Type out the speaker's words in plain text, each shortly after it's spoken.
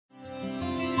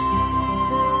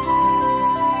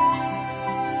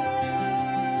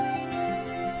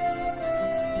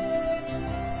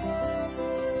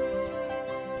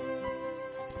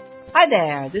Hi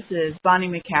there, this is Bonnie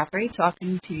McCaffrey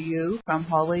talking to you from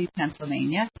Hawley,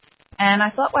 Pennsylvania. And I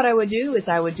thought what I would do is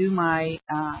I would do my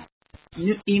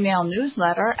email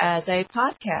newsletter as a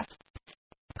podcast.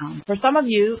 For some of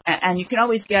you, and you can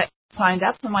always get signed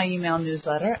up for my email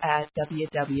newsletter at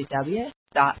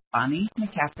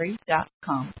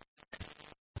www.bonniemccaffrey.com.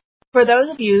 For those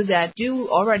of you that do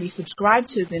already subscribe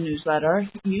to the newsletter,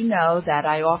 you know that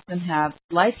I often have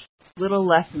life's little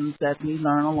lessons that we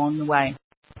learn along the way.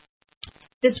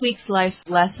 This week's life's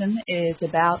lesson is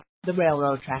about the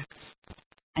railroad tracks,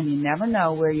 and you never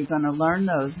know where you're going to learn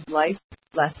those life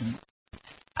lessons.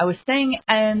 I was staying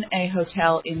in a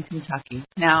hotel in Kentucky.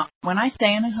 Now, when I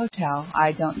stay in a hotel,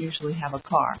 I don't usually have a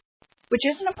car, which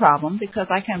isn't a problem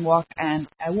because I can walk, and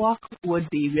a walk would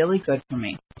be really good for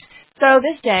me. So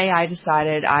this day I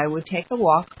decided I would take a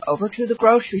walk over to the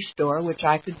grocery store, which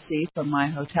I could see from my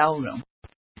hotel room.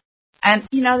 And,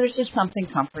 there's just something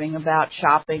comforting about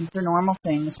shopping for normal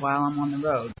things while I'm on the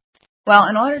road. Well,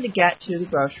 in order to get to the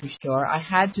grocery store, I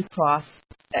had to cross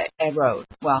a road.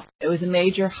 Well, it was a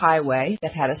major highway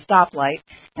that had a stoplight,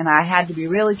 and I had to be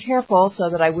really careful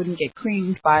so that I wouldn't get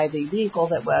creamed by the vehicle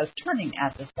that was turning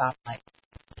at the stoplight.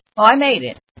 Well, I made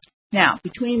it. Now,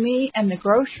 between me and the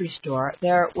grocery store,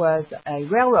 there was a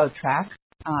railroad track,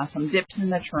 some dips in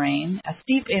the terrain, a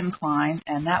steep incline,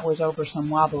 and that was over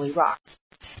some wobbly rocks.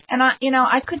 And I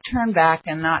could turn back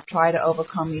and not try to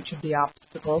overcome each of the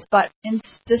obstacles, but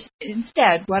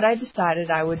instead, what I decided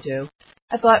I would do,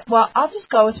 I thought, well, I'll just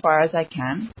go as far as I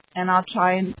can, and I'll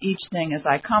try each thing as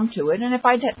I come to it, and if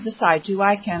I decide to,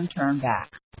 I can turn back.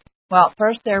 Well,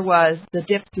 first there was the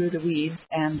dip through the weeds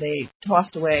and the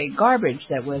tossed away garbage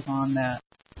that was on the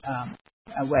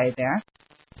way there.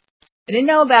 I didn't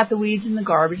know about the weeds and the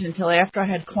garbage until after I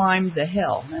had climbed the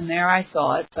hill, and there I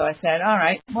saw it. So I said, all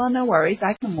right, well, no worries,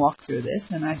 I can walk through this,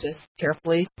 and I just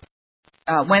carefully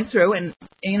went through, and,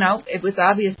 it was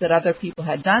obvious that other people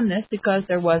had done this because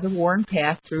there was a worn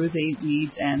path through the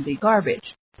weeds and the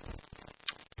garbage.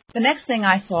 The next thing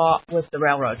I saw was the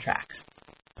railroad tracks.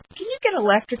 Can you get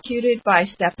electrocuted by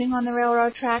stepping on the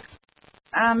railroad tracks?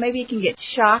 Maybe you can get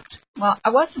shocked. Well,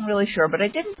 I wasn't really sure, but I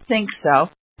didn't think so.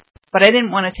 But I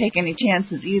didn't want to take any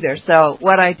chances either, so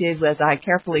what I did was I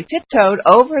carefully tiptoed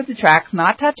over the tracks,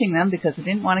 not touching them because I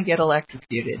didn't want to get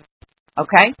electrocuted.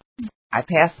 Okay, I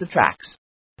passed the tracks.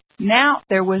 Now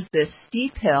there was this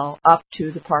steep hill up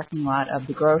to the parking lot of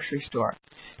the grocery store,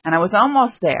 and I was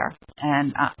almost there.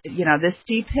 And, this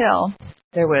steep hill,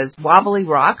 there was wobbly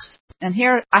rocks, and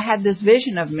here I had this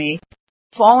vision of me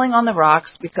falling on the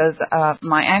rocks because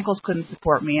my ankles couldn't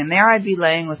support me, and there I'd be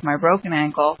laying with my broken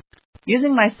ankle,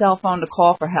 using my cell phone to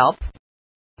call for help.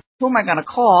 Who am I going to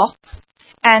call?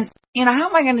 And, how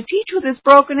am I going to teach with this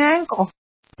broken ankle?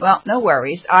 Well, no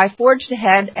worries. I forged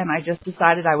ahead, and I just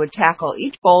decided I would tackle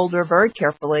each boulder very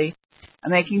carefully,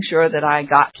 making sure that I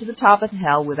got to the top of the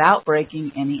hill without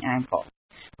breaking any ankle.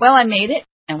 Well, I made it,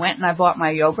 and went and I bought my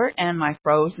yogurt and my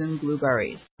frozen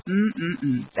blueberries.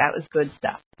 That was good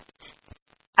stuff.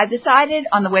 I decided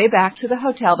on the way back to the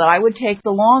hotel that I would take the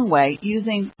long way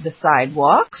using the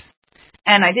sidewalks.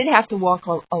 And I did have to walk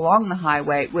along the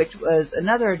highway, which was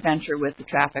another adventure with the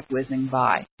traffic whizzing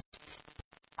by.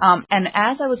 And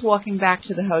as I was walking back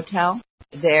to the hotel,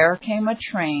 there came a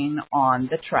train on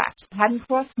the tracks. It hadn't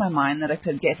crossed my mind that I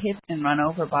could get hit and run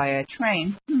over by a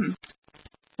train.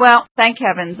 Well, thank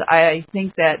heavens, I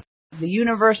think that the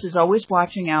universe is always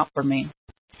watching out for me.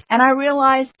 And I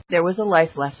realized there was a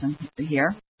life lesson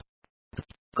here.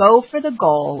 Go for the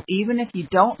goal, even if you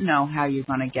don't know how you're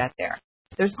going to get there.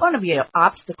 There's going to be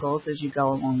obstacles as you go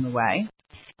along the way.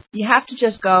 You have to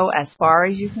just go as far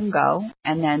as you can go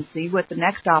and then see what the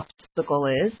next obstacle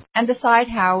is and decide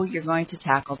how you're going to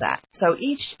tackle that. So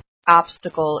each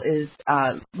obstacle is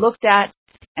looked at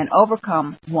and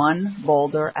overcome one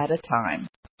boulder at a time.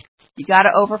 You got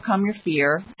to overcome your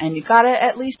fear, and you got to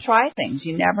at least try things.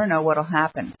 You never know what'll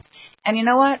happen. And you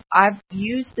know what? I've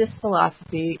used this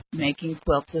philosophy making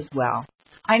quilts as well.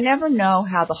 I never know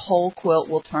how the whole quilt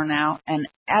will turn out, and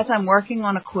as I'm working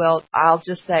on a quilt, I'll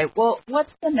just say, well,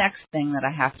 what's the next thing that I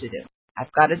have to do?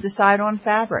 I've got to decide on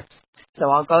fabrics.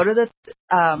 So I'll go to the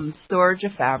storage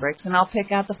of fabrics, and I'll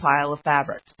pick out the pile of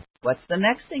fabrics. What's the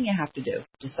next thing you have to do?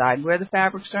 Decide where the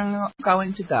fabrics are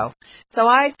going to go. So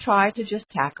I try to just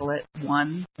tackle it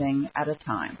one thing at a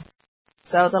time.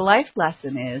 So the life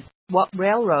lesson is, what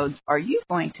railroads are you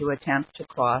going to attempt to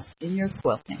cross in your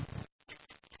quilting?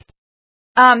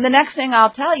 The next thing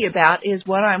I'll tell you about is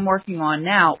what I'm working on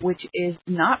now, which is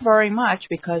not very much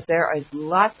because there is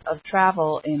lots of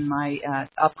travel in my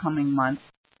upcoming months,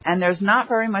 and there's not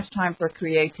very much time for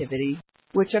creativity.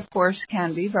 which of course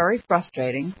can be very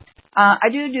frustrating. I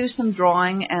do some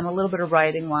drawing and a little bit of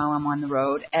writing while I'm on the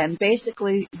road, and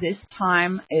basically this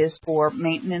time is for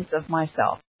maintenance of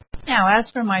myself. Now, as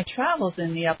for my travels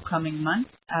in the upcoming month,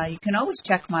 you can always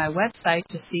check my website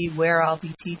to see where I'll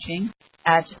be teaching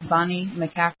at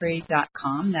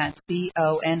BonnieMcCaffrey.com. That's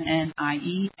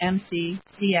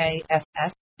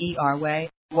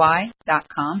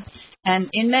BonnieMcCaffrey.com. And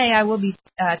in May, I will be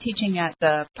teaching at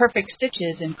the Perfect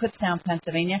Stitches in Kutztown,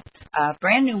 Pennsylvania, a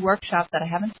brand new workshop that I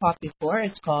haven't taught before.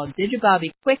 It's called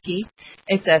Digibobby Quickie.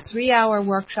 It's a 3-hour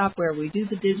workshop where we do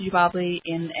the Digibobby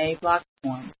in a block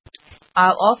form.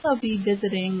 I'll also be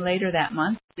visiting later that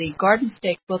month the Garden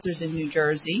State Quilters in New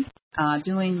Jersey,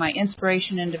 doing my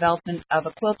Inspiration and Development of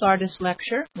a Quilt Artist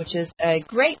lecture, which is a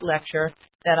great lecture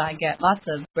that I get lots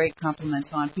of great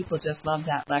compliments on. People just love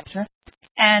that lecture.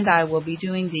 And I will be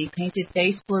doing the Painted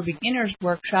Face for Beginners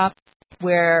workshop,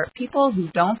 where people who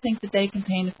don't think that they can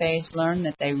paint a face learn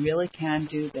that they really can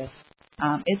do this.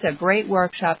 It's a great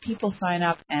workshop. People sign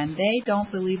up and they don't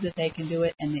believe that they can do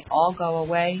it, and they all go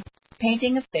away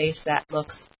painting a face that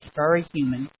looks very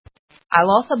human. I'll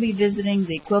also be visiting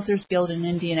the Quilters Guild in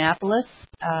Indianapolis,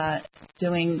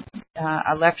 doing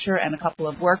a lecture and a couple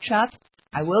of workshops.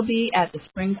 I will be at the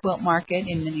Spring Quilt Market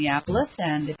in Minneapolis,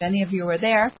 and if any of you are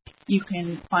there, you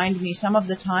can find me some of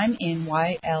the time in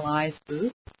YLI's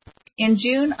booth. In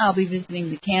June, I'll be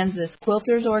visiting the Kansas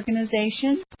Quilters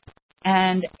Organization,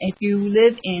 and if you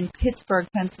live in Pittsburgh,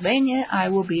 Pennsylvania, I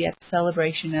will be at the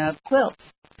Celebration of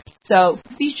Quilts. So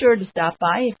be sure to stop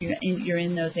by if you're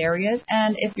in those areas,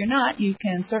 and if you're not, you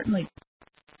can certainly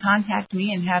contact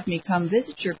me and have me come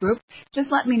visit your group.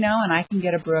 Just let me know, and I can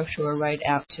get a brochure right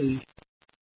out to you.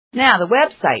 Now, the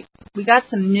website. We got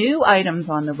some new items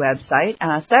on the website,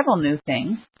 several new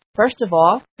things. First of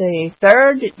all, the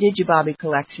third Digibobby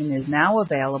collection is now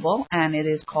available, and it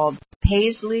is called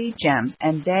Paisley Gems,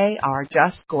 and they are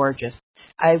just gorgeous.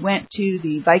 I went to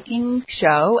the Viking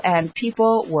show, and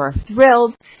people were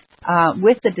thrilled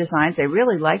with the designs. They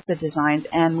really liked the designs,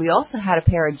 and we also had a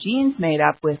pair of jeans made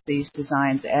up with these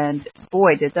designs, and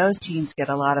boy, did those jeans get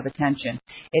a lot of attention.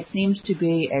 It seems to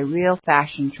be a real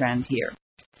fashion trend here.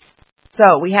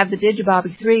 So we have the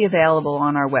Digibobby 3 available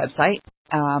on our website,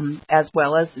 as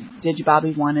well as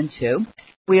Digibobby 1 and 2.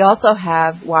 We also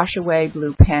have wash-away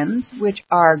blue pens, which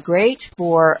are great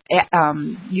for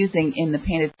using in the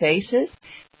painted faces.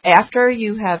 After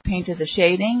you have painted the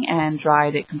shading and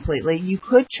dried it completely, you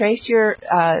could trace your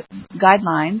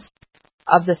guidelines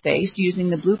of the face using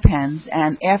the blue pens,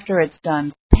 and after it's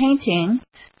done painting,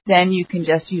 then you can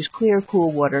just use clear,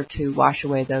 cool water to wash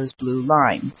away those blue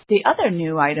lines. The other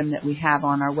new item that we have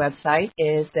on our website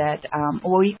is that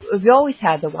we've always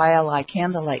had the YLI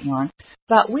Candlelight yarn,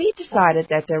 but we decided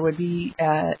that it would be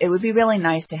really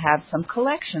nice to have some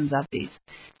collections of these.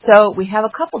 So we have a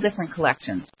couple different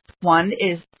collections. One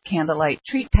is Candlelight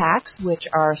Treat Packs, which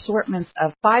are assortments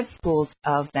of 5 spools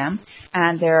of them,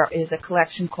 and there is a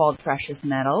collection called Precious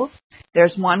Metals.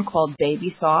 There's one called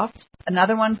Baby Soft,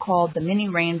 another one called the Mini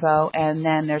Rainbow, and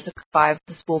then there's a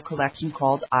 5-spool collection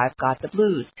called I've Got the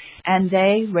Blues, and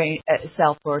they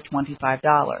sell for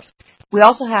 $25. We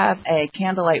also have a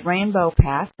Candlelight Rainbow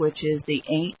Pack, which is the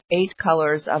 8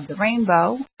 colors of the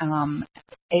rainbow,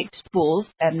 8 spools,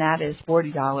 and that is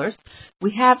 $40.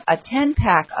 We have a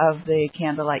 10-pack of the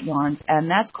Candlelight yarns, and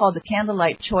that's called the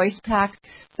Candlelight Choice Pack.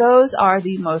 Those are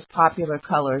the most popular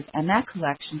colors, and that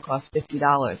collection costs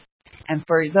 $50. And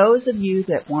for those of you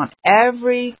that want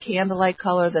every candlelight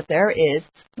color that there is,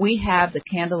 we have the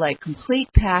Candlelight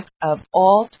Complete Pack of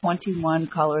all 21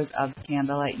 colors of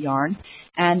Candlelight yarn,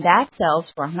 and that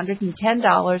sells for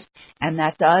 $110, and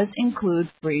that does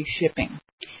include free shipping.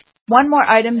 One more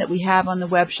item that we have on the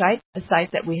website, a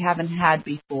site that we haven't had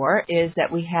before, is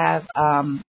that we have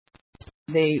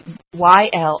the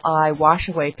YLI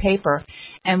wash-away paper.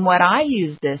 And what I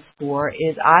use this for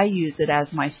is I use it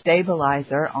as my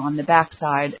stabilizer on the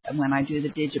backside when I do the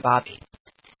Digibobby.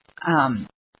 And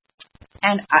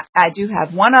I do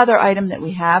have one other item that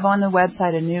we have on the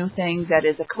website, a new thing that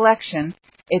is a collection.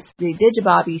 It's the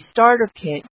Digibobby Starter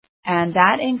Kit. And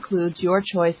that includes your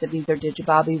choice of either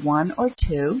Digibobby 1 or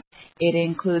 2. It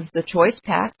includes the Choice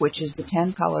Pack, which is the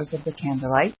 10 colors of the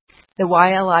Candlelight, the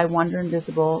YLI Wonder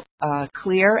Invisible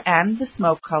Clear and the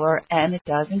Smoke Color, and it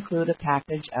does include a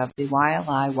package of the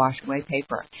YLI Wash-Away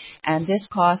Paper. And this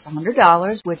costs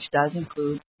 $100, which does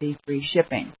include the free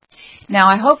shipping. Now,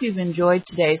 I hope you've enjoyed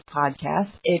today's podcast.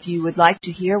 If you would like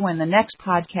to hear when the next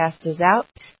podcast is out,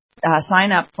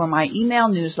 sign up for my email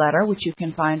newsletter, which you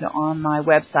can find on my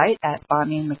website at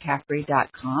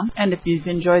BonnieMcCaffrey.com. And if you've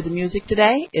enjoyed the music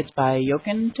today, it's by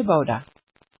Jochen Taboda.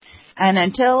 And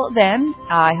until then,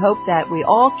 I hope that we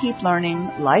all keep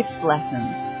learning life's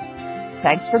lessons.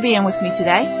 Thanks for being with me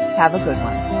today. Have a good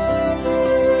one.